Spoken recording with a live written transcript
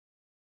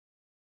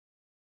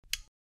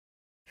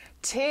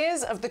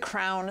Tears of the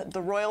Crown,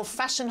 the royal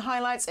fashion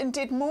highlights, and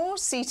did more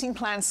seating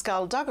plan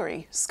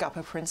skullduggery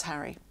scupper Prince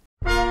Harry.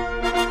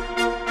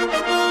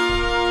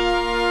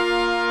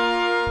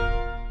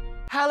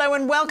 Hello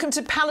and welcome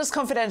to Palace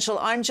Confidential.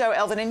 I'm Jo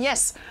Elvin, and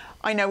yes,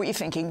 I know what you're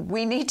thinking.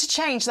 We need to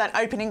change that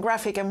opening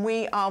graphic, and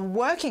we are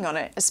working on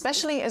it,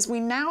 especially as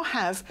we now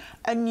have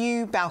a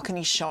new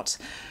balcony shot.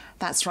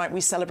 That's right, we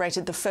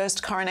celebrated the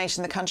first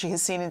coronation the country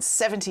has seen in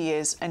 70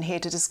 years, and here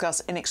to discuss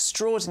an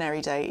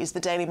extraordinary day is the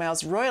Daily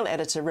Mail's royal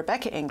editor,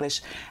 Rebecca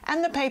English,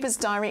 and the paper's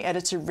diary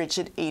editor,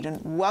 Richard Eden.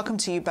 Welcome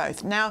to you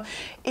both. Now,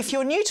 if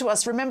you're new to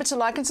us, remember to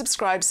like and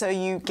subscribe so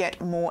you get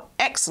more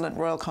excellent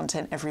royal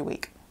content every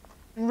week.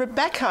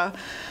 Rebecca,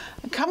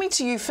 coming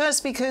to you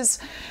first because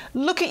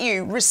look at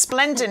you,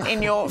 resplendent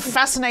in your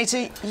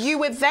fascinator. You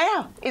were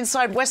there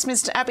inside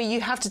Westminster Abbey.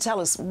 You have to tell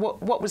us,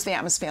 what was the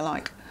atmosphere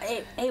like?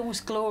 It was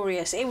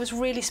glorious. It was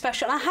really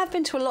special. I have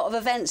been to a lot of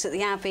events at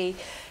the Abbey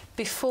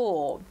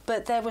before,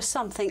 but there was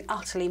something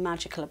utterly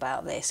magical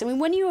about this. I mean,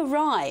 when you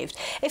arrived,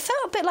 it felt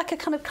a bit like a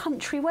kind of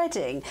country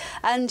wedding,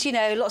 and you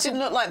know, lots. It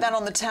didn't look like that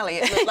on the telly.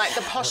 It looked like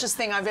the poshest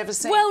thing I've ever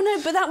seen. Well,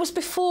 no, but that was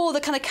before the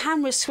kind of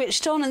cameras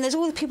switched on, and there's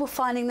all the people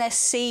finding their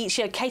seats.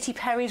 You know, Katy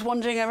Perry's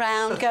wandering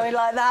around, going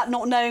like that,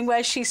 not knowing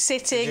where she's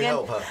sitting. Did you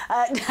help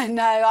her?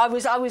 No, I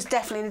was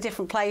definitely in a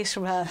different place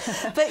from her.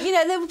 But you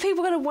know, there were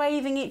people kind of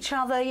waving each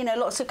other. You know,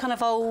 lots of kind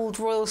of old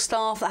royal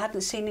staff that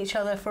hadn't seen each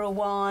other for a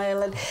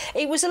while, and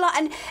it was a lot.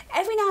 And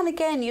every now and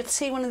again, you'd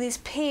see one of these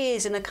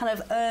peers in a kind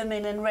of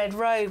ermine and red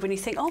robe, and you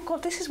think, "Oh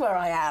God, this is where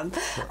I am."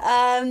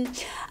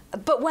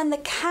 But when the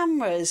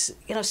cameras,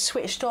 you know,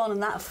 switched on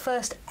and that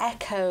first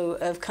echo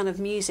of kind of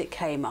music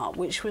came up,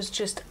 which was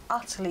just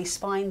utterly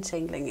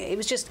spine-tingling, it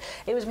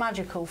was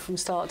magical from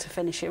start to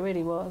finish. It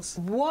really was.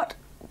 What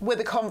were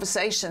the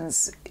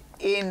conversations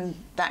in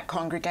that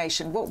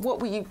congregation? What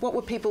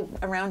were people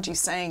around you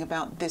saying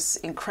about this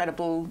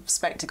incredible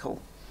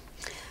spectacle?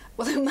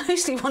 Well, they're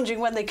mostly wondering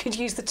when they could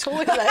use the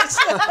toilet. Do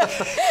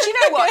you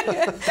know what?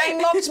 They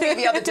mocked me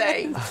the other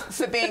day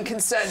for being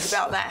concerned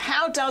about that.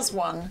 How does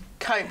one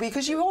cope?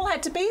 Because you all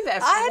had to be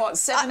there from,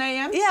 7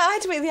 a.m? Yeah, I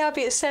had to be at the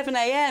Abbey at 7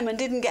 a.m. and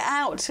didn't get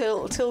out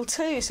till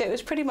 2, so it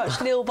was pretty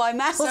much nil by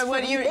mouth. So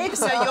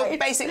you're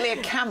basically a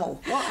camel.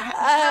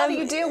 How do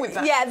you deal with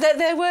that? Yeah,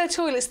 there were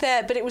toilets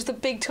there, but it was the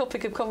big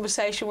topic of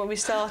conversation when we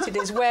started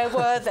is where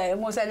were they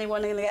and was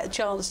anyone going to get a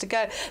chance to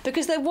go?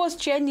 Because there was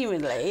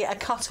genuinely a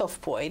cut-off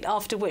point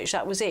after which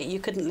that was it. You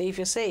couldn't leave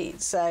your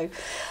seat. So,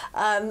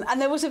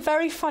 and there was a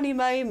very funny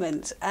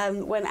moment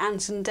when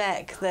Ant and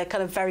Dec, the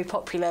kind of very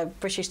popular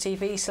British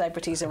TV celebrities,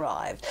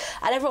 arrived,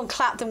 and everyone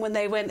clapped them when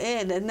they went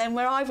in. And then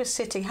where I was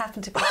sitting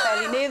happened to be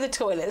fairly near the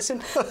toilets,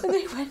 and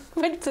they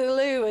went to the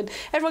loo, and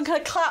everyone kind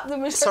of clapped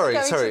them as they were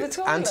going to the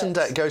toilet. Ant and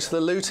Dec go to the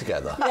loo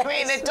together. I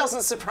mean, it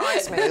doesn't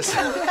surprise me.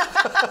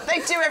 They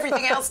do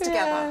everything else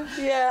together.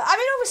 Yeah. I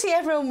mean, obviously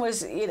everyone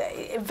was, you know,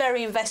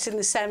 very invested in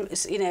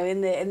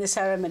the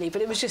ceremony,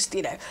 but it was just,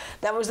 you know,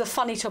 that was the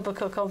funny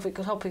topic of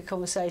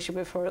conversation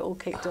before it all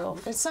kicked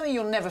off. It's something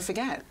you'll never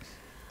forget.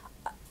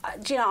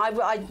 Do you know,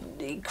 I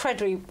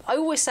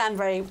always say I'm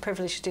very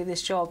privileged to do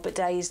this job, but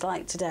days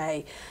like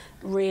today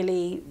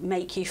really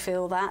make you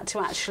feel that, to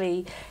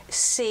actually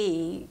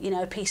see, you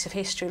know, a piece of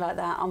history like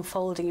that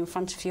unfolding in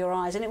front of your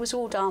eyes. And it was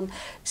all done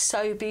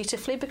so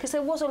beautifully because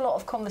there was a lot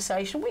of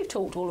conversation. We've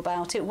talked all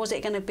about it. Was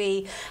it going to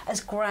be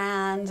as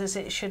grand as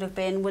it should have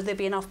been? Would there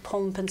be enough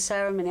pomp and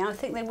ceremony? I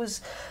think there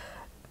was...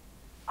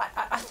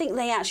 I think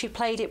they actually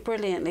played it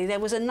brilliantly. There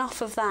was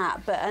enough of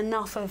that, but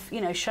enough of, you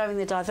know, showing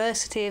the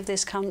diversity of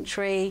this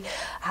country,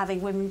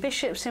 having women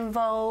bishops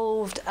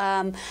involved.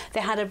 They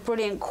had a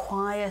brilliant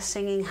choir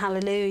singing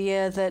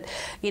Hallelujah that,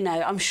 you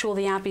know, I'm sure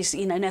the Abbey's,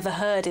 you know, never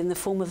heard in the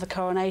form of the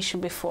coronation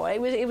before.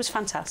 It was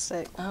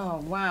fantastic.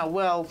 Oh, wow.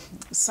 Well,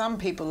 some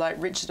people like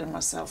Richard and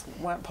myself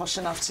weren't posh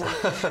enough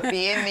to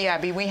be in the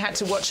Abbey. We had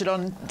to watch it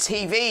on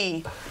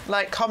TV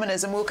like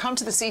commoners, and we'll come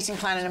to the seating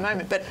plan in a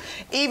moment. But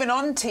even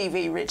on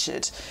TV,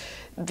 Richard,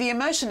 the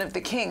emotion of the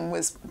King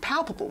was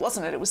palpable,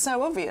 wasn't it? It was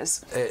so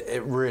obvious.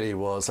 It really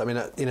was. I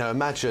mean, you know,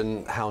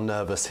 imagine how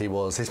nervous he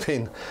was. He's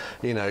been,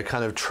 you know,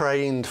 kind of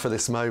trained for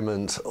this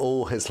moment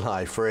all his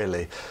life,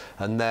 really.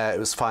 And there it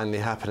was finally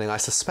happening. I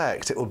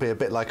suspect it will be a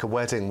bit like a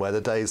wedding where the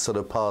days sort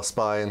of pass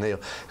by and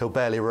he'll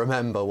barely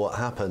remember what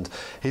happened.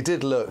 He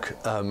did look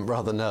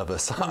rather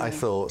nervous, I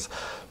thought.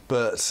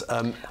 But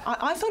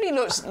I thought he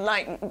looked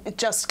like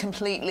just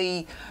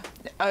completely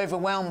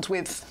overwhelmed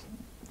with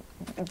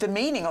the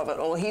meaning of it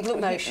all. He looked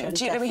emotion.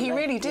 He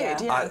really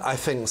did. Yeah. I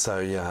think so,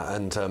 yeah,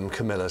 and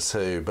Camilla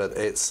too. But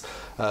it's,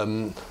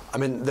 I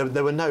mean,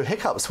 there were no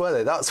hiccups, were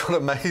there? That's what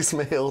amazed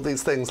me. All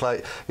these things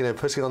like, you know,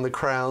 putting on the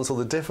crowns, all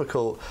the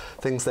difficult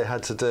things they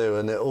had to do,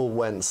 and it all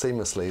went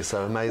seamlessly.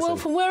 So amazing. Well,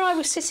 from where I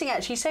was sitting,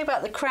 actually, you say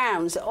about the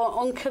crowns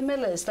on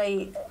Camilla's,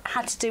 they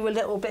had to do a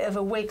little bit of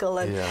a wiggle,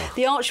 and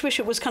the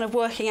Archbishop was kind of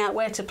working out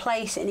where to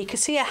place it, and you could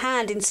see her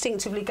hand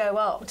instinctively go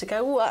up to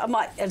go, oh, I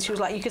might, and she was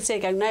like, you could see her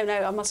going, no,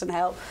 I mustn't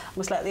help. I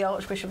must let the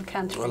Archbishop of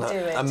Canterbury do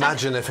it.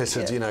 Imagine if it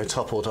had, you know,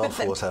 toppled off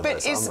or whatever.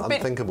 It's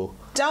unthinkable.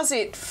 Does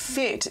it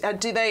fit?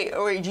 Do they,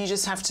 or do you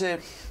just have to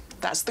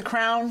that's the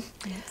crown.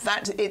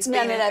 That it's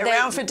been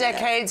around for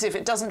decades. If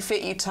it doesn't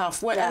fit you,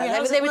 tough. Well,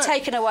 they were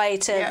taken away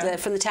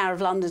from the Tower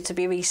of London to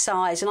be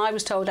resized, and I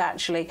was told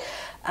actually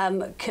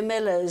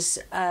Camilla's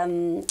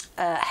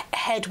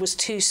head was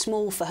too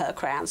small for her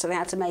crown, so they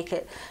had to make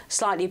it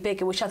slightly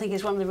bigger, which I think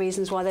is one of the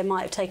reasons why they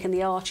might have taken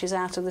the arches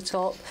out of the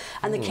top,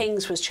 and the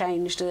King's was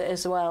changed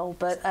as well.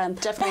 But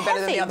definitely better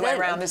than the other way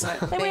around, isn't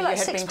it? They weigh like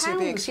 6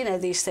 pounds. You know,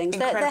 these things.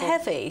 They're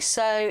heavy,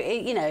 so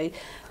you know.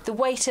 The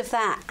weight of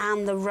that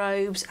and the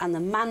robes and the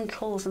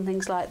mantles and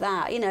things like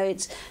that, you know,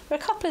 they're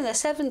a couple in their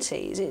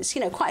 70s. It's,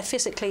 you know, quite a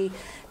physically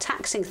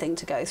taxing thing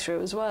to go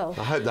through as well.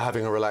 I hope they're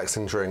having a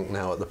relaxing drink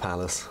now at the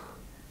palace.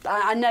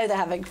 I know they're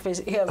having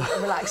a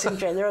relaxing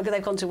drink.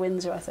 They've gone to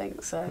Windsor, I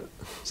think. So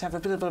to have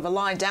a bit of a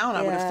lie down,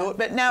 I would have thought.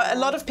 But now a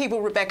lot of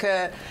people,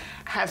 Rebecca,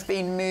 have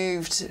been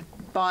moved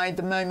by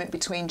the moment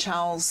between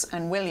Charles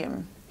and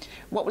William.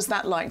 What was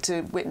that like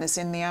to witness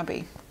in the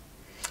Abbey?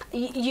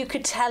 You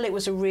could tell it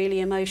was a really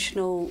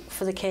emotional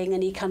for the King,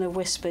 and he kind of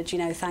whispered, you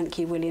know, thank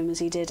you, William, as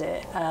he did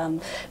it,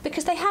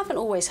 because they haven't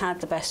always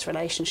had the best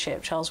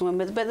relationship, Charles and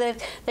William, but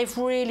they've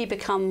really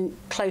become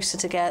closer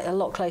together, a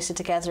lot closer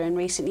together in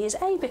recent years.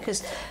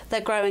 Because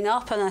they're growing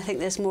up, and I think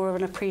there's more of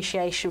an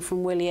appreciation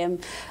from William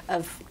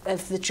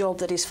of the job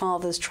that his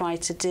father's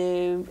tried to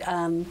do.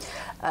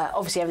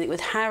 Obviously, everything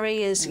with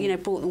Harry has, you know,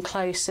 brought them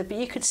closer, but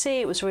you could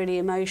see it was really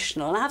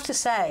emotional. And I have to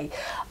say,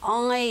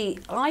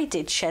 I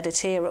did shed a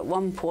tear at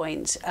one point,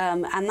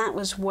 and that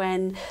was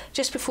when,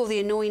 just before the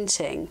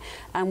anointing,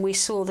 we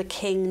saw the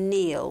King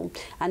kneel,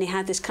 and he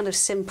had this kind of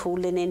simple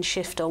linen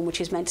shift on,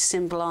 which is meant to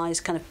symbolise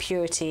kind of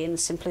purity and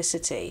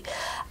simplicity,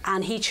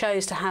 and he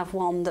chose to have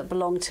one that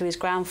belonged to his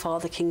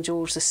grandfather, King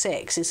George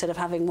VI, instead of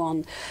having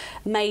one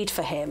made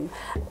for him.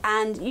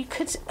 And you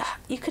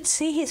could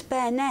see his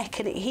bare neck,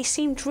 and he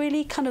seemed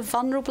really kind of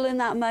vulnerable in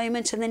that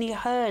moment, and then he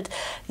heard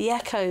the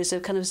echoes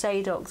of kind of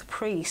Zadok the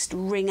priest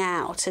ring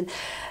out, and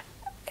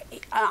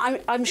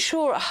I'm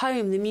sure at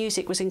home the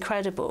music was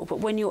incredible, but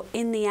when you're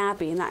in the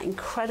Abbey in that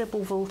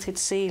incredible vaulted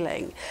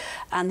ceiling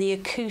and the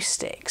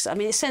acoustics, I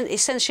mean, it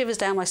sends shivers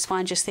down my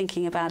spine just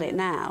thinking about it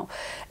now.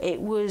 It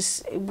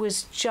was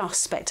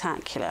just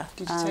spectacular.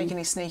 Did you take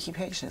any sneaky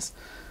pictures?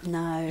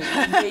 No,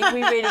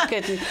 we really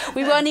couldn't.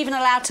 We weren't even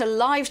allowed to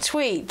live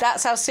tweet.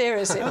 That's how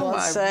serious it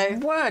was. Oh my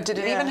word! Did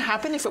it even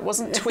happen if it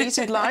wasn't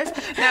tweeted live?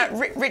 Now,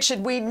 Richard,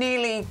 we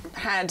nearly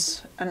had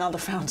another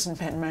fountain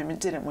pen moment,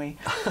 didn't we?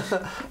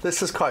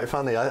 This is quite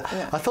funny. I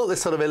thought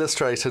this sort of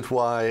illustrated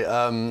why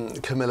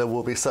Camilla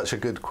will be such a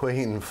good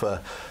queen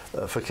for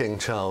King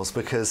Charles,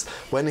 because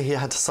when he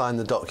had to sign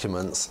the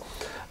documents,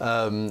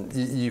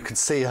 you could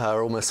see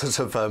her almost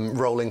sort of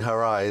rolling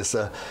her eyes.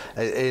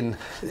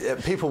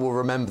 People will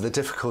remember the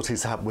difficulties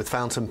he had with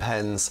fountain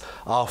pens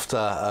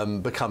after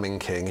becoming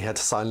king. He had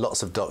to sign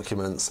lots of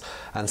documents,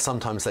 and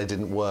sometimes they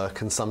didn't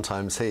work, and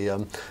sometimes he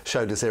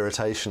showed his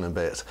irritation a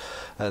bit.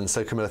 And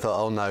so Camilla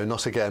thought, oh no,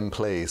 not again,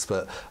 please.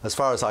 But as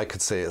far as I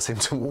could see, it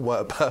seemed to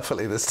work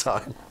perfectly this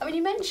time. I mean,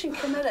 you mentioned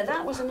Camilla.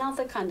 That was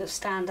another kind of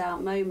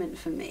standout moment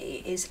for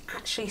me, is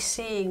actually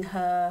seeing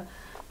her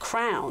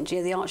crowned, you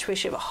know, the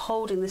Archbishop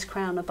holding this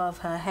crown above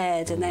her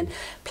head and then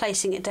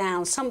placing it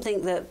down,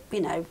 something that, you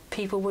know,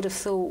 people would have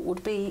thought would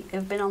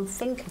have been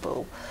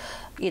unthinkable,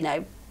 you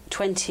know,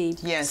 20,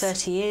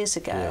 30 years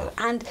ago. Yeah.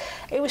 And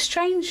it was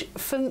strange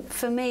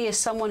for me as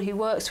someone who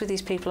works with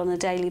these people on a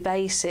daily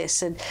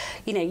basis, and,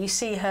 you know, you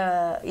see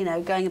her, you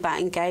know, going about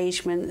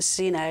engagements,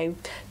 you know,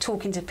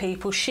 talking to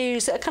people,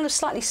 shoes that are kind of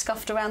slightly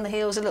scuffed around the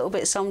heels a little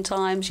bit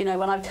sometimes. You know,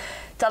 when I've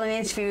done an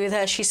interview with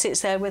her, she sits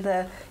there with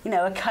a, you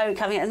know, a Coke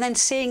having it, and then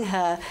seeing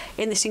her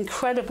in this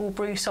incredible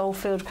Bruce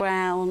Oldfield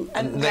gown.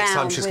 And next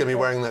time she's going to be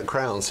wearing that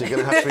crown, so you're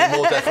going to have to be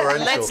more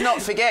deferential. Let's not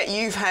forget,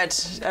 you've had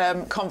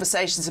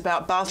conversations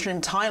about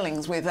bathroom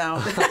tilings with our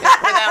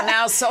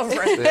now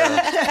sovereign.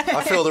 Yeah.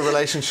 I feel the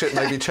relationship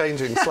may be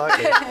changing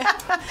slightly.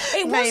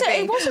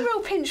 It was a real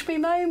pinch me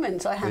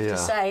moment, I have to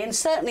say, and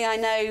certainly I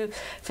know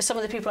for some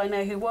of the people I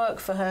know who work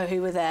for her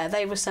who were there,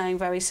 they were saying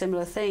very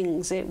similar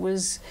things. It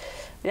was,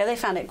 yeah, they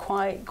found it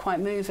quite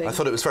moving. I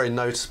thought it was very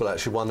noticeable,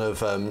 actually. One of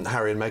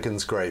Harry and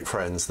Meghan's great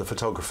friends, the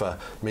photographer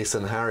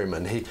Mason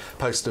Harriman, he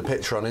posted a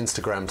picture on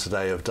Instagram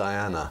today of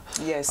Diana.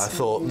 Yes. I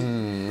thought,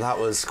 that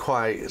was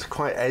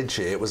quite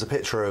edgy. It was a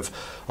picture of,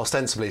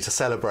 ostensibly to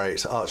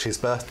celebrate Archie's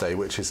birthday,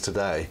 which is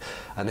today,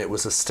 and it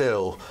was a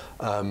still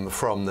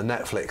from the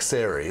Netflix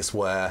series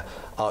where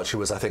Archie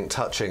was, I think,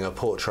 touching a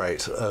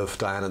portrait of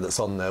Diana that's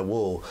on their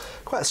wall.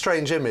 Quite a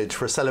strange image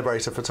for a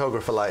celebrated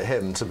photographer like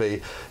him to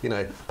be, you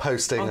know,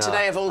 posting on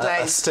today of all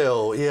days. A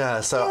still,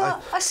 yeah.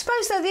 So I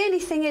suppose though the only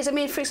thing is, I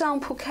mean, for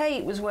example,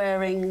 Kate was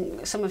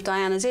wearing some of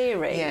Diana's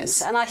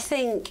earrings, and I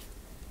think,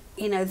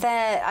 you know,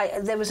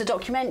 there was a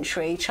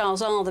documentary,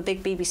 Charles R, the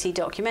big BBC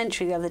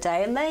documentary the other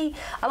day, and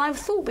I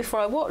thought before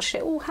I watched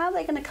it, oh, how are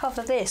they going to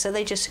cover this? Are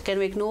they just going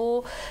to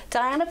ignore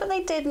Diana? But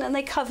they didn't, and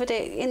they covered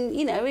it in,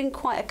 you know, in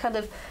quite a kind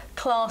of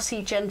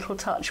classy, gentle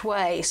touch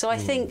way. So I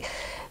think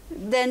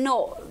they're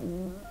not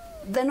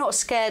they're not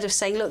scared of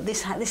saying, look,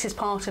 this is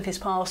part of his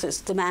past.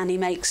 It's the man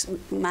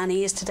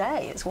he is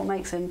today. It's what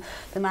makes him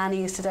the man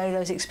he is today.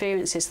 Those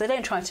experiences. They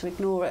don't try to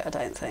ignore it, I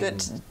don't think.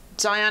 But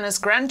Diana's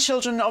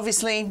grandchildren,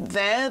 obviously,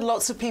 there.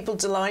 Lots of people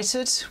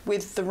delighted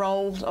with the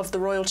role of the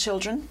royal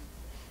children.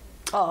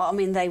 Oh, I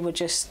mean, they were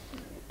just,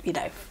 you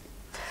know,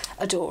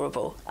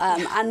 adorable.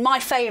 And my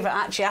favourite,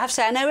 actually, I have to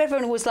say, I know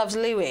everyone always loves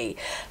Louis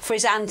for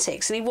his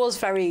antics, and he was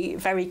very,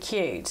 very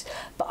cute.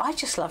 But I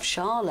just love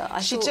Charlotte.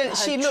 She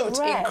looked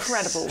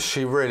incredible.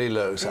 She really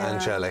looked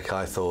angelic,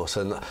 I thought,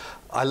 and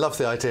I love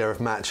the idea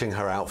of matching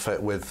her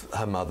outfit with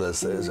her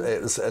mother's.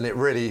 It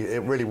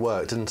really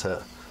worked, didn't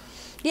it?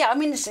 Yeah, I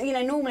mean, you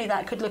know, normally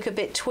that could look a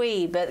bit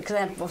twee, but because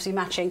they're obviously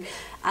matching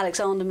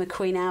Alexander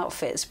McQueen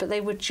outfits, but they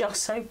were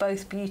just so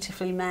both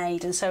beautifully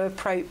made and so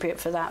appropriate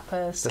for that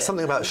person. There's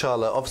something about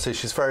Charlotte. Obviously,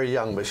 she's very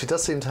young, but she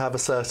does seem to have a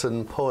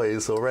certain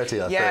poise already.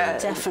 I think. Yeah,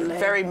 definitely.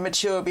 Very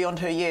mature beyond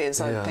her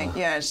years. I think.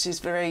 Yeah,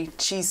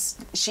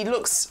 she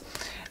looks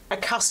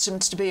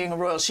accustomed to being a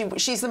royal.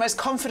 She's the most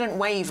confident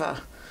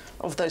waver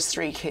of those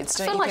three kids,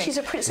 don't you think? I feel like she's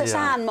a Princess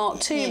Anne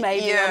Mark II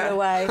maybe on the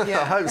way.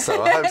 I hope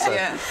so, I hope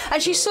so.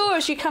 And you saw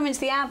as you come into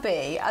the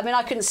Abbey, I mean,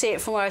 I couldn't see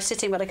it from where I was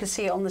sitting, but I could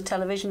see it on the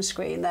television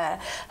screen there,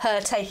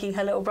 her taking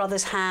her little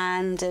brother's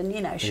hand and,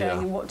 you know,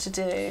 showing him what to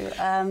do.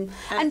 And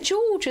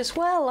George as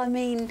well, I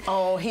mean...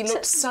 Oh, he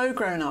looked so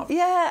grown up.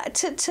 Yeah,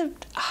 to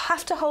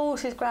have to hold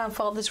his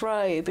grandfather's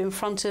robe in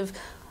front of,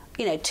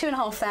 you know,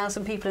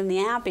 2,500 people in the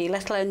Abbey,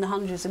 let alone the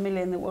hundreds of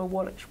million that will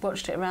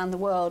watched it around the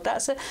world.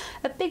 That's a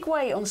big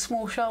weight on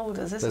small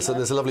shoulders, isn't it?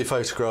 There's a lovely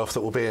photograph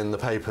that will be in the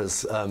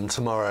papers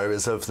tomorrow,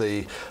 is of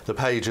the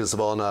pages of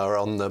honour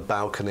on the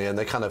balcony, and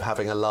they're kind of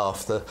having a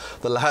laugh, the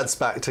lads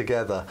back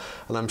together,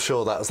 and I'm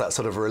sure that was that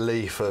sort of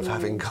relief of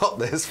having got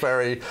this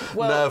very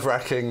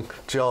nerve-wracking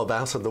job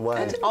out of the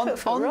way.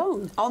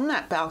 On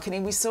that balcony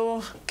we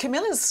saw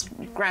Camilla's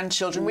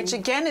grandchildren, which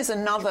again is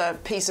another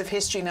piece of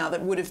history now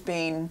that would have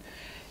been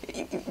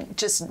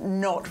just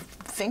not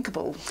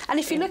thinkable. And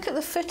if you look at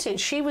the footage,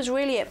 she was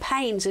really at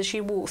pains as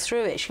she walked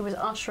through it. She was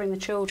ushering the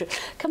children,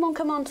 come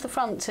on to the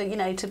front, to, you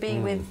know, to be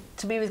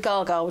with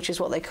Gaga, which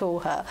is what they call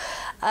her.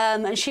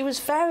 And she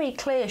was very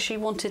clear she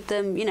wanted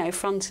them, you know,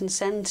 front and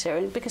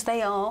centre, because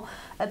they are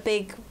a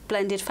big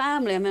blended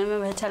family. I mean, I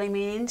remember her telling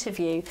me in an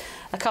interview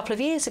a couple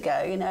of years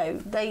ago, you know,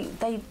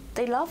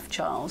 they love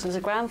Charles as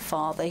a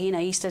grandfather. You know,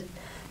 he used to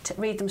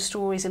read them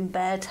stories in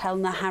bed, tell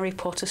them the Harry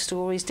Potter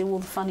stories, do all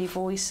the funny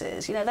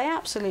voices. You know, they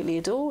absolutely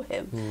adore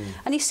him.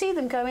 And you see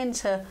them go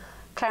into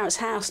Clarence's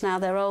house now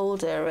they're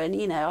older, and,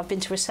 you know, I've been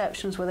to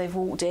receptions where they've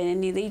walked in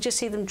and you just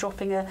see them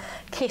dropping a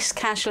kiss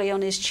casually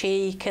on his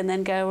cheek and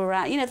then go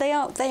around. You know,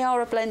 they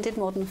are a blended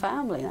modern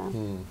family now.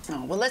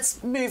 Oh, well,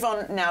 let's move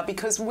on now,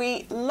 because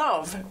we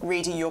love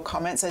reading your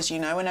comments, as you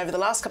know, and over the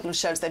last couple of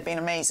shows they've been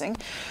amazing.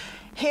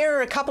 Here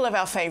are a couple of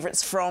our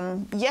favourites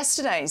from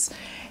yesterday's.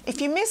 If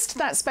you missed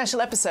that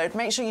special episode,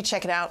 make sure you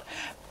check it out.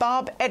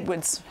 Barb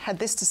Edwards had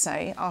this to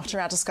say after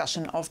our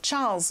discussion of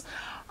Charles.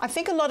 I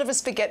think a lot of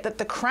us forget that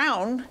the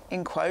crown,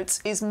 in quotes,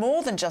 is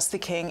more than just the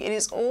king. It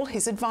is all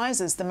his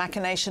advisors, the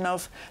machination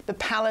of the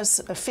palace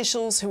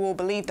officials who all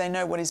believe they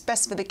know what is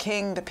best for the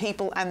king, the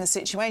people and the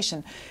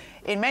situation.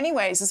 In many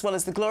ways, as well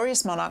as the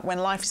glorious monarch, when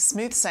life is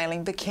smooth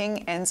sailing, the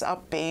king ends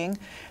up being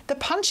the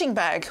punching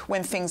bag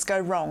when things go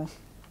wrong.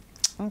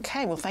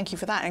 OK, well, thank you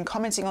for that. And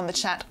commenting on the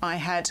chat I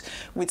had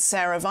with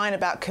Sarah Vine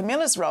about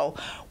Camilla's role,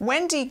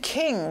 Wendy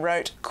King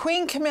wrote,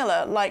 Queen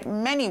Camilla, like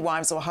many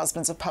wives or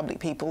husbands of public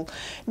people,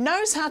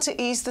 knows how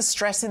to ease the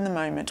stress in the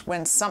moment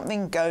when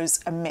something goes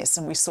amiss.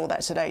 And we saw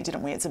that today,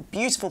 didn't we? It's a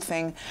beautiful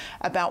thing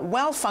about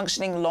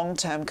well-functioning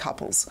long-term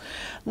couples.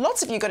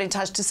 Lots of you got in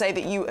touch to say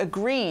that you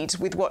agreed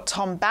with what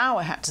Tom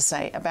Bower had to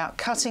say about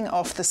cutting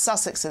off the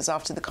Sussexes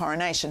after the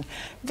coronation.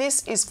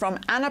 This is from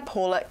Anna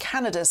Paula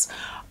Canadas.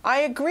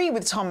 I agree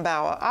with Tom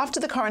Bower. After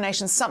the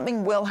coronation,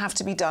 something will have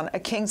to be done. A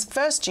king's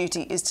first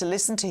duty is to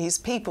listen to his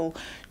people.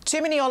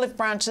 Too many olive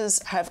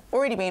branches have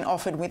already been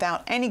offered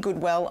without any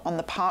goodwill on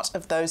the part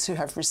of those who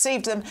have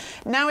received them.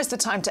 Now is the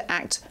time to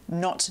act,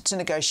 not to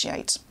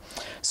negotiate.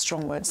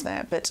 Strong words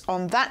there. But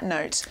on that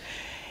note,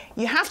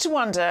 you have to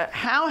wonder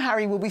how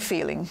Harry will be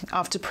feeling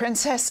after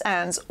Princess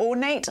Anne's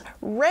ornate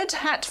red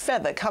hat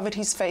feather covered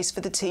his face for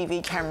the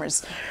TV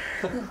cameras.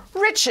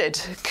 Richard,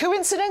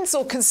 coincidence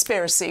or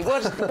conspiracy?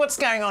 What's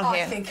going on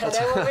here? I think I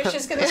know what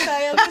Richard's going to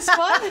say on this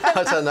one.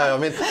 I don't know. I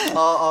mean,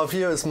 our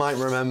viewers might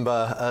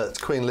remember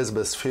at Queen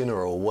Elizabeth's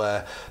funeral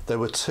where there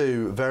were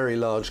two very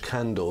large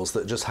candles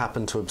that just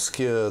happened to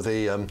obscure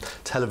the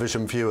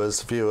television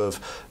viewers' view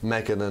of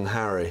Meghan and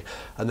Harry.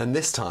 And then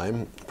this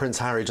time, Prince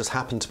Harry just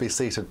happened to be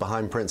seated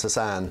behind Prince Princess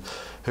Anne,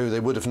 who they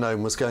would have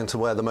known was going to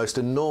wear the most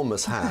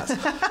enormous hat.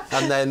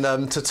 And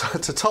then to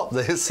top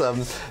this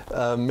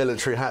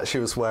military hat she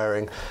was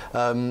wearing,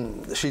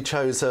 she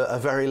chose a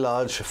very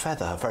large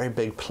feather, a very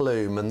big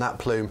plume, and that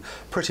plume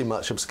pretty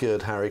much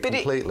obscured Harry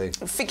completely.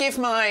 Forgive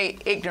my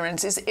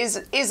ignorance,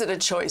 is it a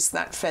choice,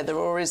 that feather,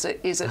 or is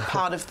it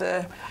part of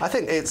the... I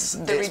think it's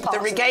the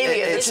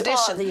regalia, the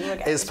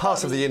tradition. It's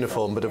part of the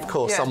uniform, but of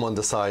course someone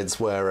decides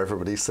where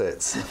everybody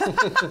sits.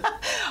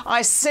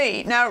 I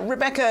see. Now,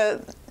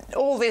 Rebecca,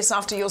 all this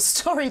after your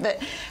story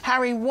that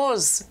Harry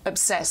was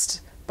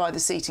obsessed by the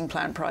seating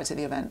plan prior to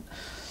the event.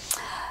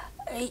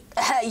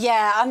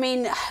 Yeah, I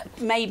mean,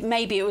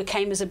 maybe it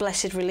came as a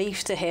blessed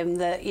relief to him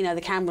that, you know, the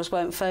cameras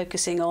weren't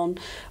focusing on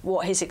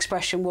what his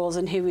expression was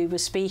and who he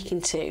was speaking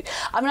to.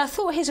 I mean, I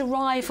thought his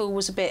arrival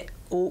was a bit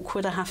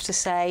awkward, I have to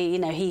say. You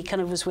know, he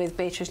kind of was with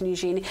Beatrice and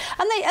Eugenie,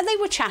 and they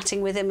were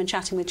chatting with him and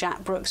chatting with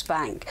Jack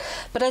Brooksbank.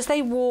 But as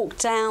they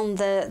walked down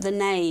the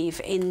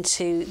nave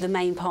into the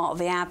main part of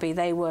the Abbey,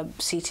 they were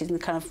seated in the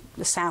kind of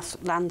the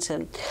south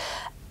lantern.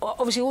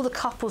 Obviously, all the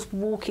couples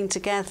walking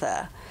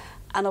together,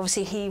 and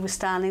obviously he was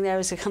standing there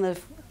as a kind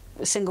of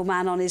single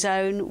man on his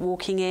own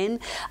walking in,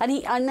 and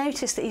I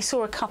noticed that he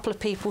saw a couple of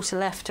people to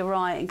left to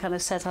right and kind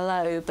of said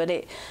hello, but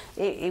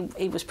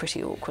it was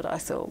pretty awkward, I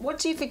thought. What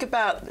do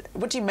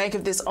you make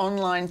of this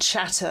online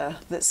chatter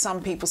that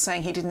some people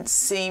saying he didn't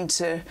seem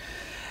to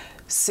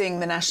sing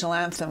the national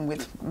anthem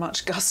with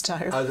much gusto?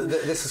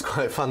 This is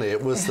quite funny.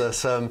 It was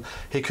that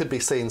he could be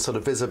seen sort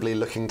of visibly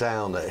looking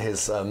down at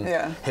his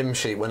hymn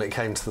sheet when it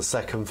came to the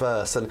second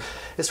verse, and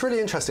it's really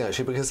interesting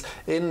actually because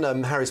in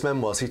Harry's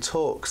memoirs he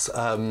talks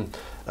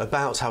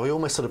about how he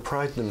almost sort of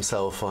prided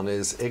himself on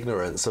his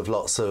ignorance of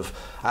lots of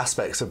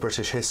aspects of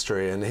British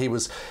history, and he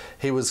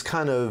was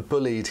kind of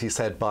bullied, he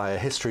said, by a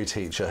history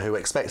teacher who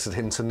expected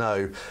him to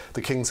know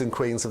the kings and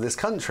queens of this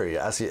country,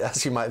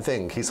 as you might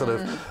think. He sort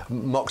of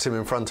mocked him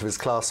in front of his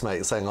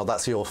classmates, saying, "Oh,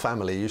 that's your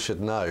family, you should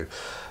know."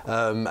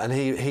 And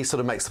he sort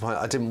of makes the point,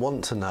 I didn't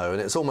want to know,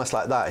 and it's almost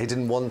like that. He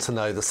didn't want to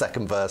know the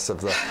second verse of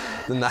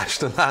the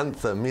national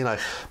anthem, you know.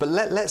 But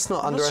let's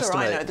not underestimate. I'm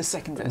not sure I know the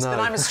second verse, but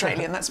I'm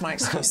Australian, that's my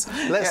excuse.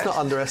 Let's not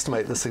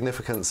underestimate the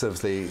significance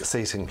of the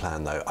seating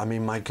plan, though. I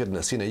mean, my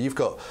goodness, you know, you've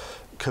got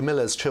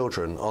Camilla's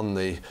children on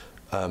the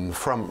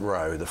front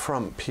row, the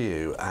front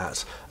pew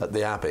at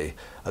the Abbey,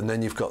 and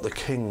then you've got the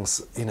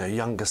King's, you know,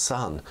 younger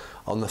son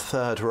on the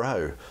third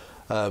row.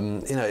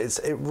 You know,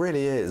 it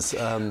really is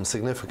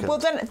significant. Well,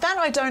 then that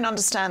I don't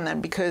understand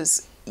then,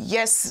 because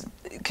yes,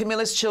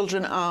 Camilla's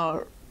children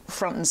are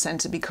front and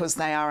centre because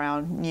they are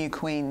our new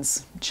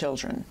Queen's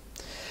children.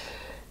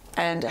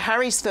 And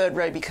Harry's third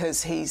row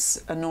because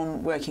he's a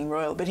non-working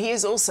royal, but he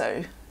is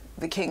also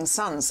the King's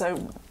son.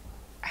 So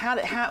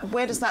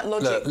where does that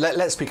logic... Look,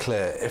 let's be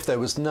clear. If there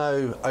was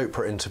no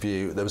Oprah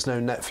interview, there was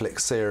no Netflix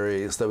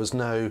series, there was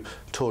no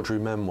tawdry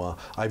memoir,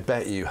 I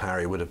bet you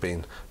Harry would have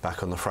been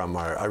back on the front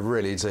row. I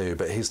really do.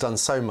 But he's done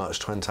so much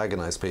to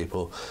antagonise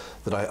people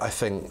that I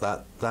think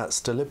that's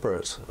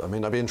deliberate. I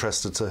mean, I'd be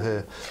interested to hear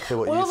what you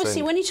think. Well,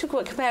 obviously, when you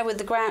compare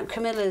with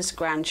Camilla's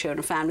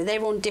grandchildren family, they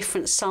were on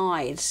different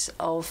sides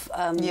of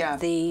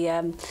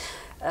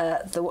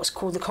the what's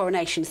called the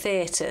Coronation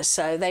Theatre.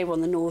 So they were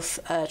on the north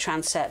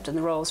transept and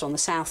the royals were on the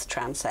south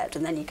transept,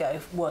 and then you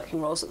go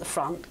working royals at the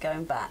front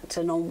going back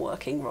to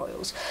non-working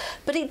royals.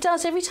 But it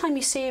does, every time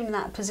you see him in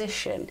that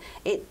position,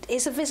 it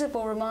is a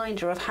visible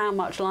reminder of how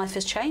much life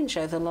has changed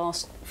over the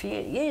last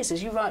few years.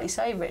 As you rightly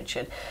say,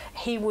 Richard,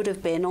 he would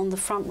have been on the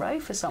front row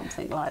for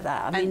something like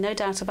that. I mean, no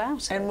doubt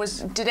about it.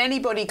 And did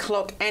anybody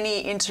clock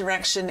any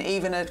interaction,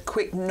 even a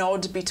quick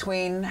nod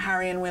between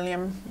Harry and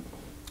William?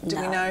 Do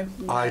we know?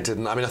 No. I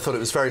didn't. I mean, I thought it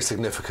was very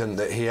significant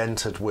that he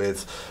entered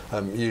with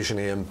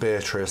Eugenie and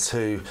Beatrice,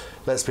 who,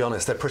 let's be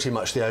honest, they're pretty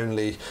much the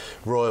only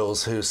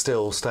royals who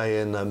still stay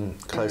in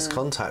close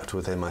contact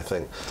with him, I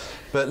think.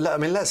 But I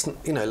mean, let's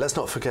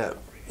not forget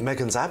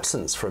Meghan's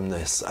absence from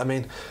this. I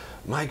mean,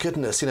 my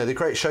goodness, you know, the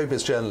great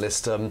showbiz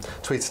journalist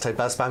tweeted today,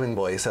 Baz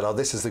Bamingboy, he said, "Oh,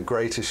 this is the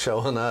greatest show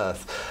on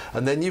earth."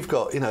 And then you've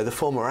got, you know, the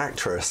former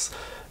actress.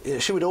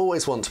 She would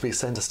always want to be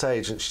centre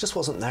stage, and she just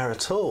wasn't there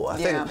at all. I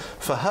think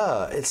for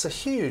her, it's a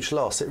huge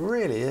loss. It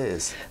really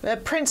is.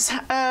 Prince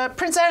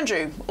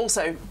Andrew,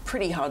 also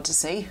pretty hard to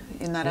see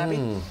in that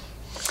Abbey.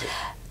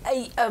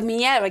 I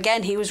mean, yeah,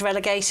 again, he was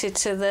relegated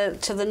to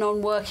the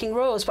non-working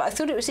royals, but I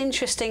thought it was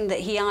interesting that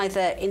he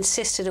either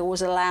insisted or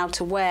was allowed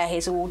to wear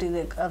his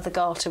Order of the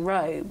Garter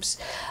robes,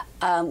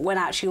 when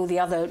actually all the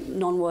other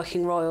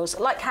non-working royals,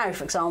 like Harry,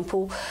 for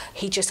example,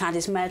 he just had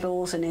his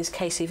medals and his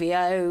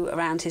KCVO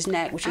around his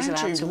neck, which he's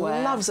allowed to wear.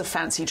 Andrew loves a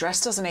fancy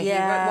dress, doesn't he?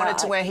 Yeah, he wanted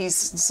to wear his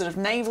sort of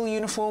naval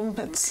uniform.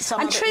 But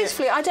and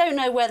truthfully, I don't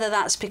know whether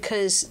that's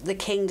because the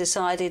King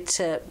decided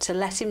to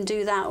let him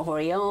do that, or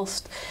he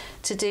asked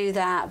to do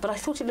that, but I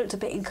thought it looked a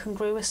bit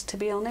incongruous, to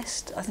be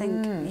honest. I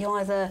think you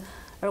either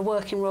are a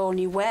working royal and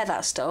you wear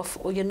that stuff,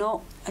 or you're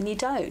not and you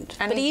don't.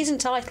 And but he is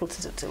entitled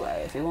to wear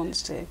it if he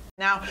wants to.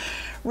 Now,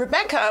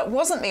 Rebecca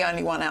wasn't the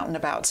only one out and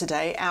about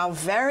today. Our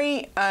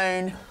very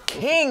own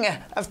king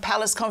of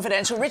Palace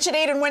Confidential, Richard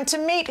Eden, went to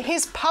meet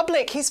his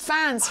public, his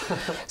fans,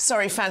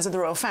 sorry, fans of the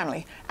royal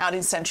family, out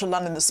in central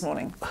London this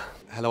morning.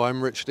 Hello,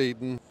 I'm Richard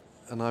Eden,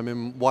 and I'm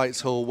in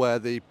Whitehall where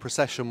the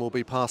procession will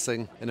be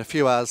passing in a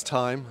few hours'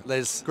 time.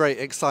 There's great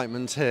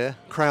excitement here.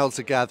 Crowds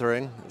are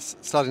gathering. It's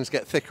starting to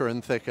get thicker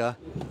and thicker.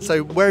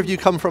 So where have you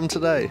come from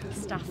today?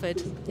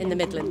 Stafford in the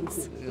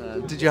Midlands.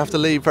 Did you have to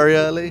leave very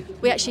early?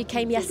 We actually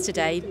came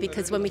yesterday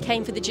because when we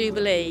came for the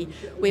Jubilee,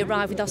 we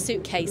arrived with our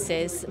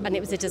suitcases and it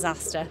was a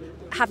disaster.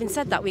 Having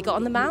said that, we got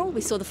on the Mall,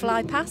 we saw the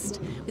fly past,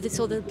 we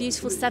saw the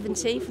beautiful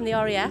 70 from the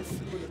RAF,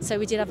 so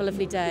we did have a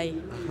lovely day.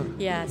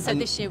 Yeah, so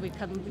this year we've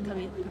come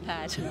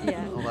prepared.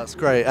 Yeah. Oh, that's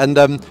great. And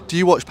do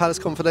you watch Palace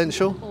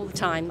Confidential? All the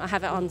time. I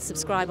have it on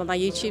subscribe on my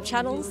YouTube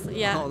channels.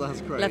 Yeah. Oh,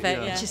 that's great. Love it,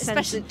 yeah. yeah. She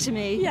sends it to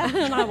me,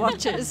 and I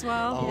watch it as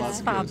well. Oh, that's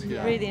Fab. good,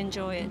 yeah. Really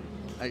enjoy it.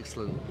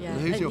 Excellent. Yeah.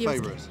 And who's your You-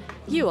 favourite?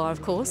 You are,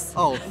 of course.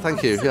 Oh,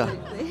 thank you, yeah.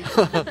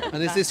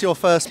 And is this your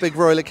first big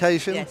royal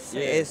occasion? Yes,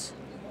 it is.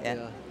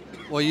 Yeah.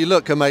 Well, you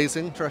look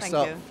amazing, dressed Thank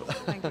up. you.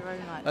 Thank you very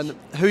much. And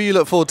who you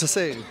look forward to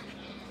seeing?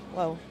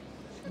 Well,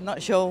 I'm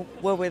not sure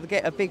where we'll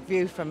get a big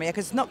view from here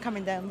because it's not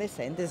coming down this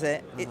end, is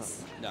it?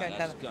 It's going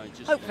down.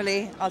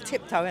 Hopefully, I'll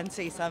tiptoe and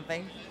see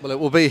something. Well, it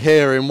will be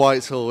here in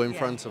Whitehall in Yeah.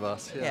 front of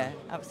us. Yeah,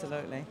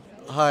 absolutely.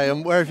 Hi,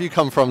 and where have you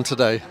come from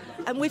today?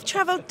 And we've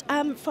travelled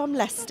from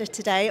Leicester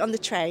today on the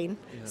train,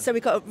 so we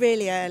got up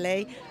really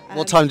early.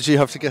 What time did you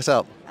have to get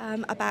up?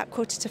 About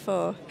 3:45.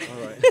 All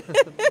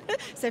right.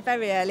 So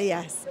very early,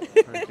 yes.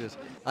 Very good.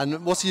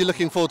 And what are you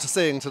looking forward to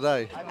seeing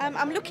today?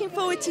 I'm looking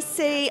forward to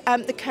see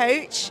the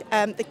coach,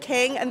 the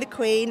King and the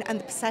Queen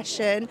and the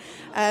procession,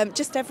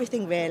 just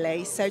everything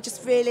really. So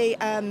just really...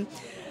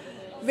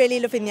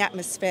 really loving the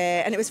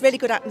atmosphere, and it was really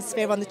good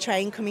atmosphere on the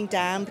train coming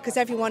down because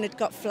everyone had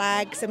got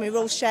flags and we were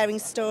all sharing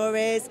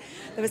stories.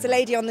 There was a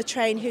lady on the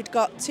train who'd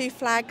got 2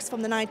 flags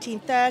from the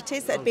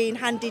 1930s that had been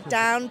handed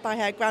down by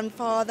her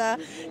grandfather.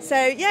 So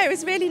yeah, it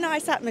was really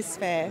nice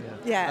atmosphere.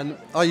 Yeah. And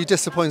are you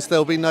disappointed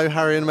there'll be no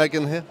Harry and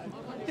Meghan here?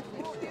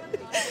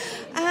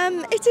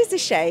 It is a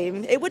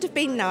shame. It would have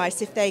been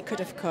nice if they could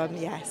have come,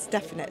 yes,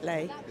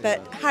 definitely. But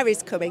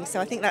Harry's coming, so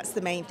I think that's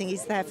the main thing.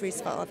 He's there for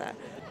his father.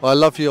 Well, I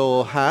love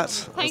your hat.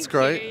 That's Thank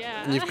great. you,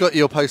 yeah. And you've got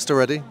your poster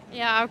ready.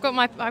 Yeah, I've got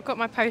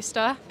my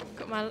poster.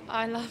 Got my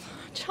I love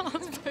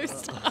Charles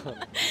poster.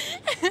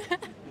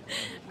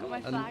 Got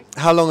my flag.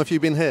 How long have you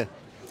been here?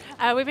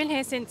 We've been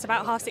here since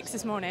about 6:30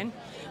 this morning.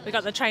 We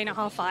got the train at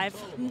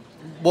 5:30.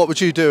 What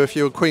would you do if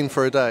you were queen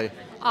for a day?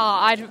 Oh,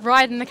 I'd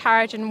ride in the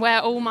carriage and wear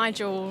all my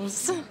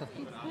jewels.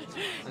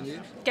 And you?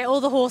 Get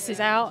all the horses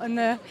out and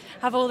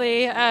have all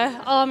the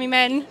army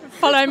men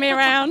follow me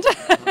around.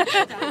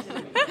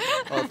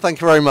 Oh,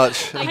 thank you very much.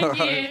 Thank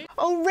you.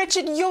 Oh,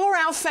 Richard, you're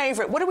our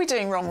favourite. What are we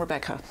doing wrong,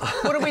 Rebecca?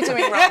 What are we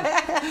doing wrong?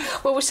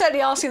 Well, we're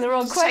certainly asking the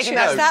wrong question.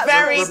 that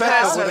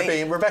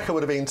very Rebecca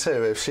would have been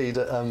too if she'd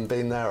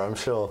been there, I'm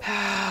sure.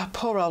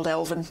 Poor old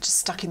Elvin, just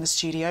stuck in the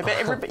studio.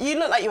 But you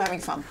look like you're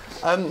having fun.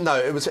 No,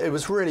 it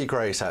was really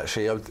great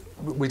actually.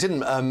 We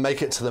didn't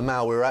make it to the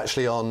Mall. We were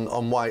actually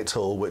on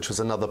Whitehall, which was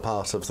another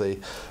part of the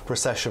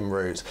procession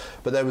route.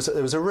 But there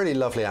was a really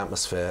lovely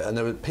atmosphere, and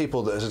there were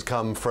people that had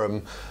come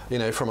from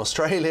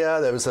Australia.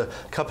 There was a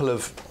couple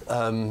of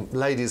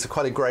ladies of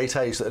quite a great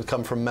age that had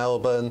come from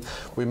Melbourne.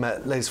 We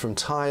met ladies from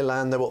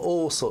Thailand. There were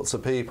all sorts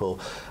of people,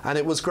 and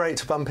it was great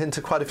to bump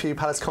into quite a few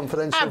Palace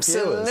Confidential viewers.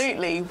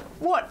 Absolutely.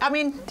 What? I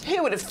mean,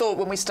 who would have thought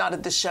when we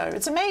started this show?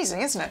 It's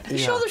amazing, isn't it? You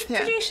sure the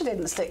producer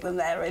didn't stick them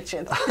there,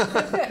 Richard?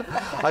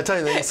 I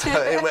don't think so.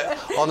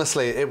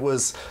 Honestly, it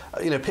was,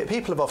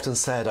 people have often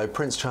said, oh,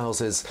 Prince Charles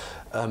is,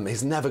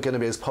 he's never going to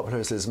be as popular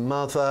as his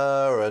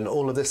mother and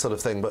all of this sort of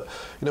thing. But,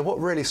 what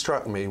really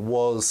struck me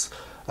was,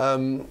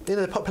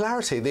 the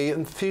popularity, the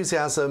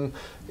enthusiasm,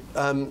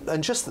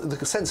 and just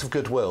the sense of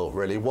goodwill,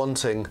 really,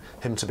 wanting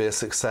him to be a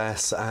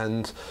success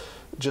and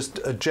just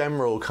a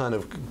general kind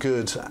of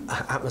good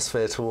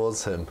atmosphere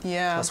towards him.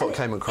 Yeah. That's what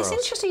came across.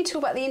 It's interesting to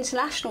talk about the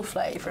international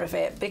flavour of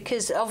it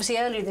because obviously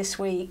earlier this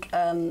week,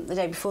 the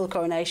day before the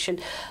coronation,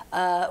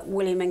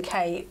 William and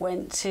Kate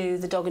went to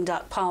the Dog and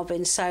Duck pub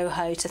in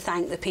Soho to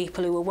thank the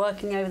people who were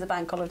working over the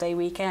bank holiday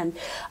weekend.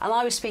 And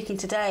I was speaking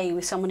today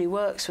with someone who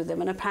works with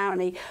them, and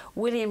apparently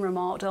William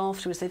remarked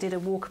afterwards they did a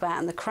walkabout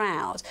in the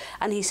crowd,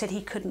 and he said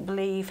he couldn't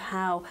believe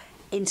how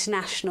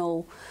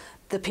international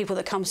the people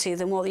that come see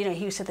them, well,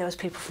 he said there was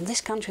people from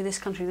this country, this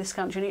country, this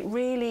country, and it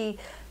really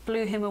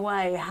blew him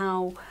away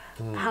how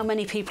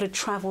many people had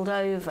travelled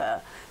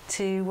over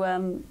to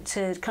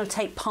kind of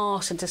take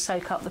part and to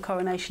soak up the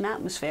coronation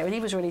atmosphere, and he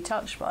was really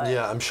touched by it.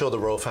 Yeah, I'm sure the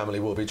royal family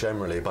will be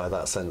generally by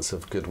that sense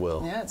of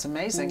goodwill. Yeah, it's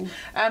amazing.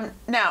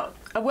 Now,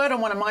 a word on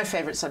one of my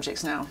favourite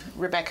subjects now.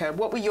 Rebecca,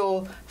 what were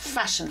your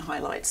fashion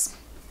highlights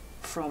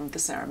from the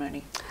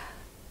ceremony?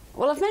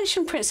 Well, I've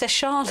mentioned Princess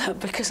Charlotte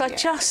because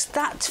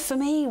that for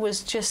me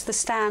was just the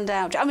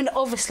standout. I mean,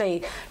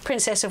 obviously,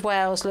 Princess of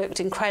Wales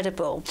looked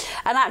incredible.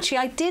 And actually,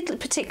 I did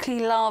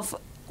particularly love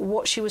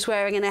what she was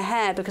wearing in her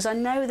hair, because I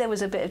know there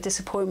was a bit of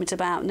disappointment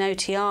about no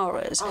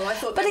tiaras. Oh, I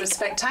thought they were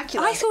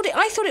spectacular. I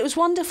thought it was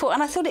wonderful,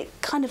 and I thought it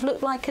kind of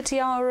looked like a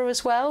tiara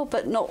as well,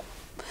 but not.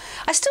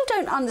 I still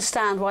don't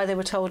understand why they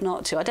were told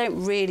not to. I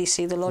don't really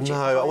see the logic.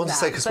 No, I want to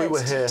say, because we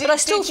were here. But I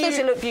still thought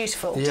it looked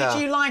beautiful. Yeah.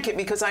 Did you like it?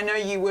 Because I know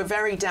you were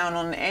very down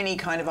on any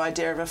kind of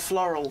idea of a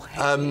floral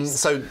headpiece.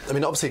 So, I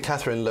mean, obviously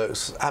Catherine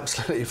looks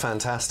absolutely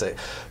fantastic,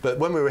 but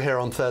when we were here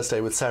on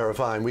Thursday with Sarah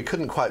Vine, we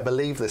couldn't quite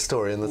believe this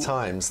story in the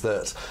Times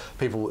that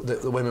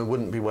the women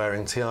wouldn't be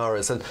wearing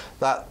tiaras, and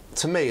that,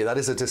 to me, that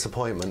is a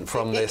disappointment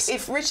from this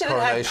If Richard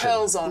Coronation. had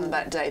pearls on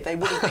that day, they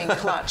would have been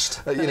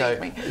clutched. You know,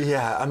 me.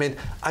 yeah. I mean,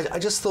 I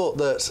just thought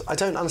that I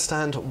don't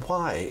understand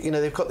why. You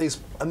know, they've got these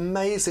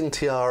amazing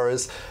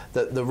tiaras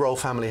that the royal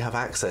family have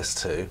access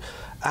to,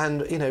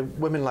 and you know,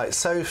 women like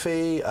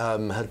Sophie,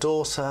 her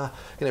daughter,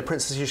 you know,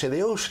 Princess Eugenie,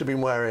 they all should have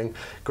been wearing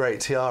great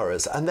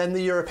tiaras. And then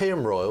the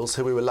European royals,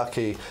 who we were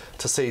lucky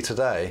to see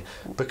today,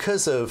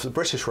 because of the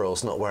British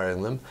royals not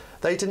wearing them,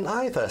 they didn't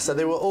either. So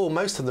they were all,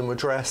 most of them were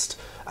dressed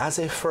as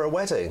if for a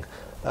wedding.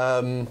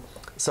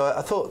 So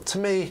I thought, to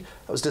me,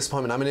 that was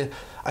disappointment. I mean,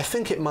 I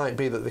think it might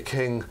be that the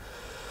king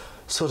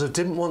sort of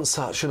didn't want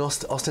such an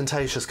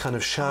ostentatious kind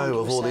of show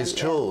of all these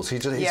jewels.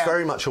 He's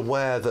very much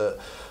aware that,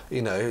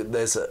 you know,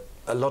 there's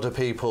a lot of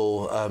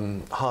people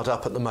hard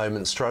up at the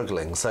moment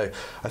struggling. So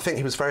I think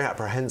he was very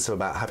apprehensive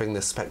about having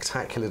this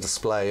spectacular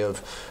display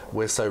of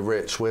we're so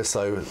rich, we're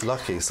so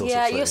lucky sort of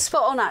thing. Yeah, you're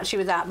spot on actually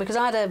with that, because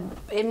I had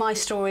in my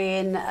story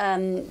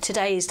in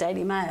today's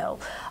Daily Mail,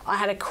 I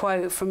had a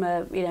quote from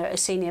a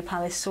senior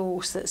palace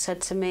source that said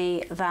to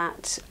me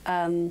that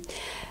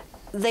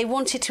they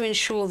wanted to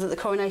ensure that the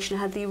coronation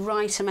had the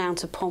right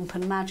amount of pomp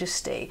and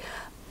majesty,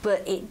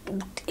 but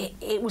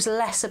it was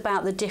less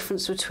about the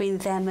difference between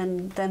them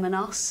and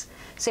us.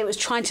 So it was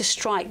trying to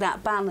strike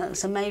that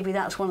balance, and maybe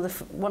that's one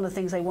of the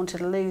things they wanted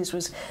to lose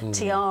was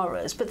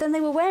tiaras. But then they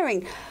were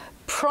wearing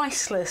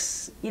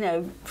priceless, you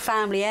know,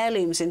 family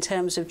heirlooms in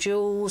terms of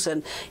jewels,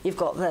 and you've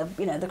got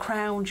the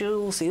crown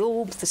jewels, the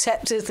orbs, the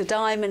sceptres, the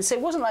diamonds. So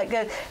it wasn't like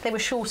they were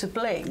short of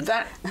bling.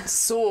 That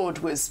sword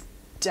was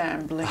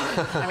damn bling.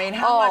 I mean,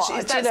 how much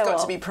is that's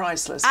got to be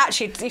priceless?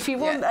 Actually, if you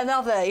want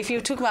if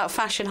you're talking about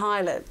fashion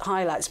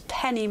highlights,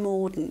 Penny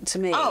Mordaunt to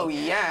me. Oh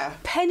yeah.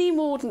 Penny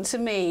Mordaunt to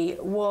me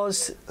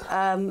was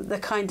the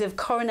kind of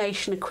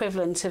coronation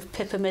equivalent of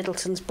Pippa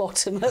Middleton's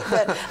bottom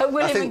at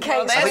William and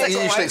Kate's. I think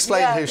you should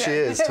explain who she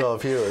is to our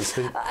viewers.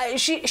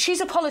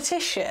 She's a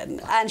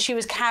politician, and she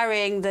was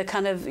carrying the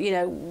kind of, you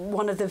know,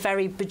 one of the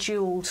very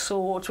bejewelled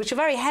swords, which are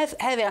very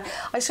heavy.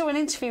 I saw an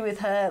interview with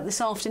her this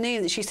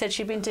afternoon that she said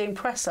she'd been doing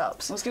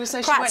press-ups. I was going to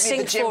say she won't need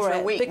the gym for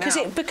a week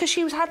because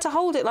she had to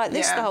hold it like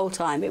this the whole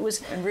time. It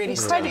was really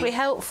incredibly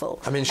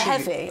helpful. I mean,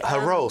 heavy. Her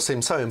role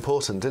seemed so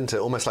important, didn't it?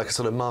 Almost like a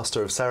sort of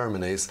master of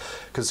ceremonies,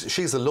 because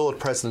she's the Lord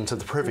President of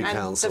the Privy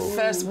Council. The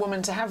first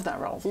woman to have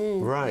that role.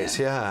 Right,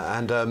 yeah.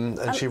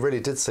 And she really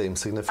did seem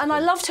significant. And I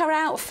loved her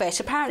outfit.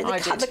 Apparently,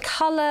 the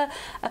colour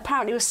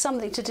apparently was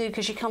something to do,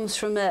 because she comes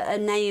from a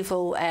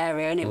naval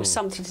area, and it was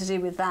something to do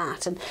with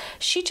that. And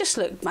she just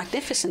looked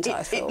magnificent,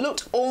 I thought. It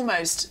looked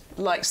almost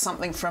like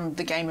something from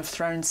the Game of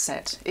Thrones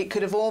set. It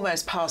could have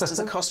almost passed as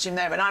a costume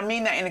there, and I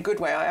mean that in a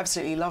good way. I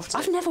absolutely loved it.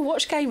 I've never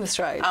watched Game of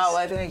Thrones. Oh,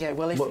 well, there you go.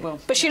 Well,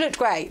 but she looked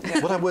great.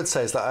 What I would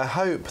say is that I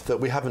hope that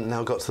we haven't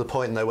now got to the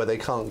point though where they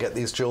can't get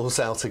these jewels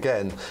out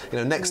again. You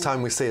know, next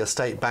time we see a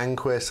state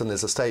banquet and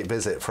there's a state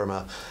visit from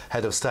a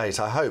head of state,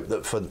 I hope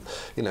that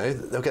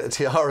they'll get the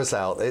tiaras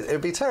out. It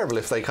would be terrible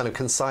if they kind of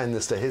consign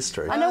this to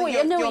history. I know what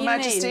you Your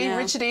Majesty, mean, yeah.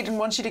 Richard Eden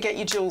wants you to get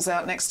your jewels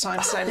out next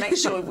time, so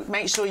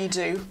make sure you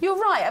do. You're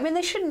right. I mean,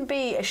 they shouldn't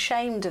be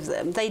ashamed of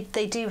them.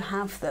 They do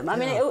have them. I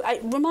mean,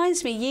 it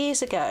reminds me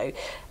years ago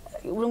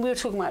when we were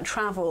talking about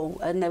travel,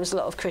 and there was a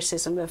lot of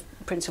criticism of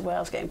Prince of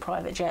Wales getting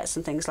private jets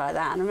and things like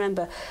that. And I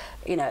remember,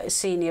 you know, a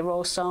senior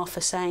royal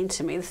staffer saying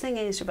to me, the thing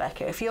is,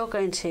 Rebecca, if we're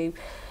going to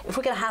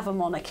have a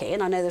monarchy,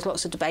 and I know there's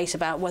lots of debate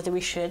about whether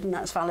we should, and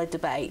that's valid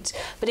debate,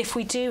 but if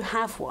we do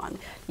have one,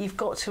 you've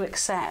got to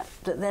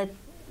accept that they're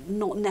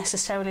not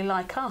necessarily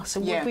like us,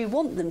 and would we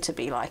want them to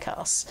be like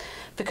us?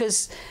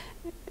 Because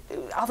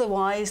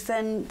otherwise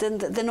then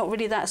they're not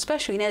really that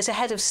special. You know, as a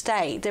head of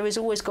state, there has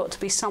always got to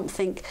be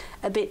something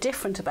a bit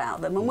different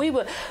about them. And we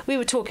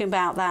were talking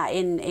about that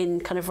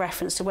in kind of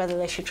reference to whether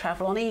they should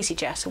travel on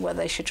EasyJet or whether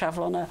they should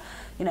travel on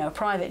a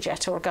private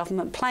jet or a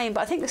government plane.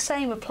 But I think the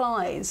same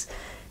applies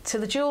to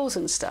the jewels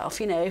and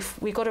stuff. You know,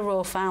 if we've got a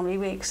royal family,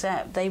 we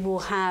accept they will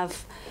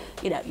have,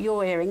 you know,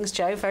 your earrings,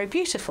 Jo, very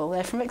beautiful.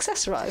 They're from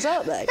Accessorise,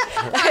 aren't they?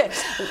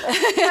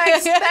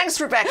 Thanks,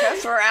 Rebecca,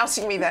 for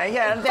outing me there.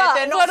 Yeah,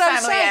 they're not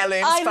family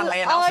heirlooms, funnily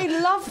enough. I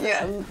love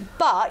them,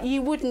 but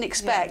you wouldn't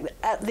expect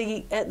at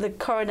the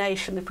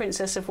coronation, the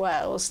Princess of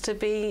Wales to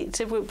be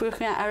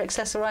looking at our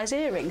Accessorise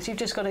earrings. You've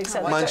just got to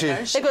accept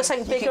they've got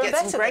something bigger and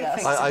better than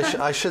us.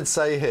 I should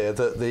say here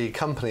that the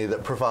company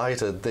that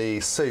provided the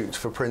suit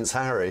for Prince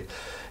Harry,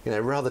 you know,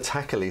 rather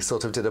tackily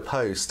sort of did a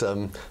post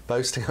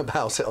boasting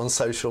about it on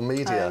social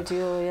media. Oh,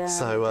 dear, yeah.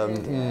 So,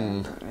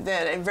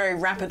 They're very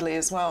rapidly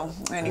as well,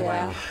 anyway.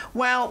 Yeah.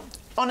 Well,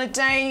 on a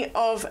day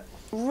of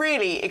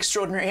really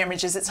extraordinary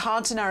images. It's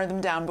hard to narrow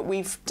them down, but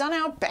we've done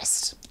our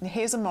best. And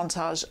here's a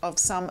montage of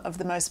some of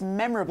the most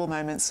memorable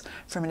moments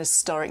from an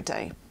historic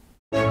day.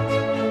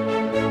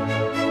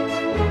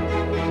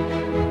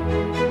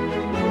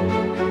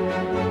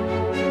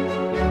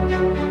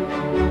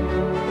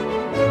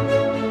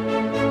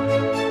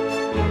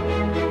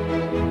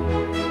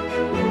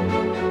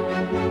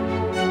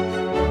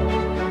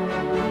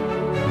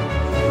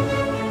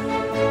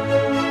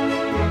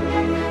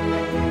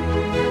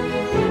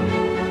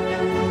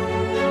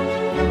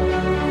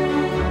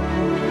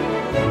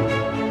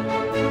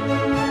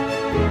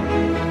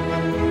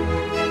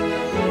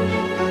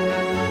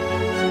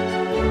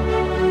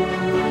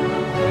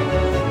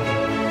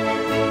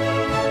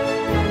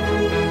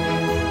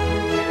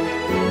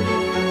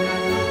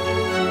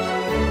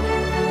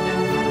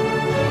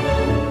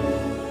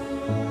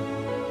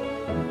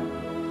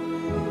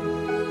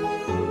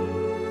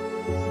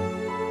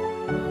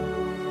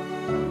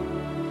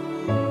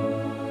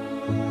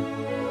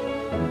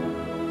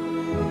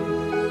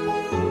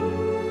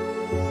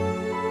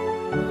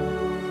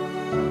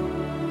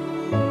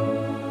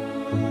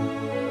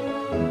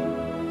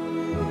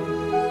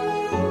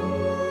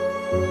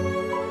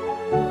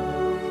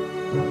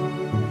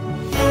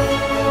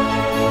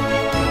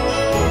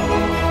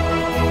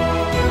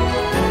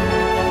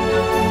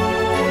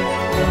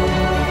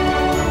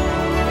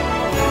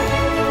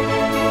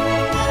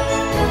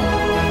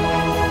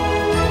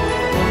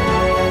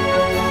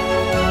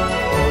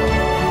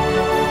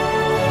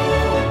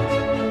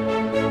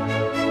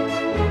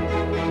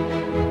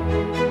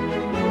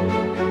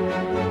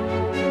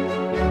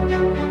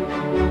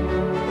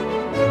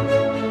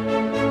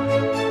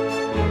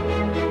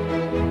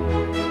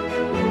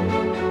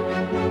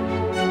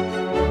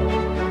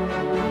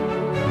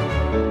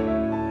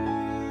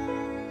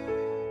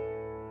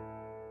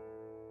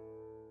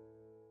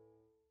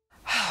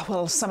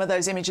 Well, some of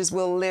those images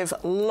will live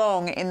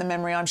long in the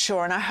memory, I'm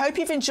sure. And I hope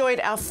you've enjoyed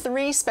our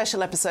 3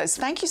 special episodes.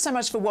 Thank you so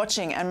much for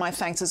watching. And my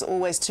thanks as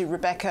always to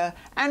Rebecca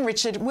and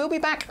Richard. We'll be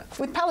back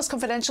with Palace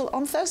Confidential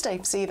on Thursday.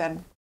 See you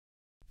then.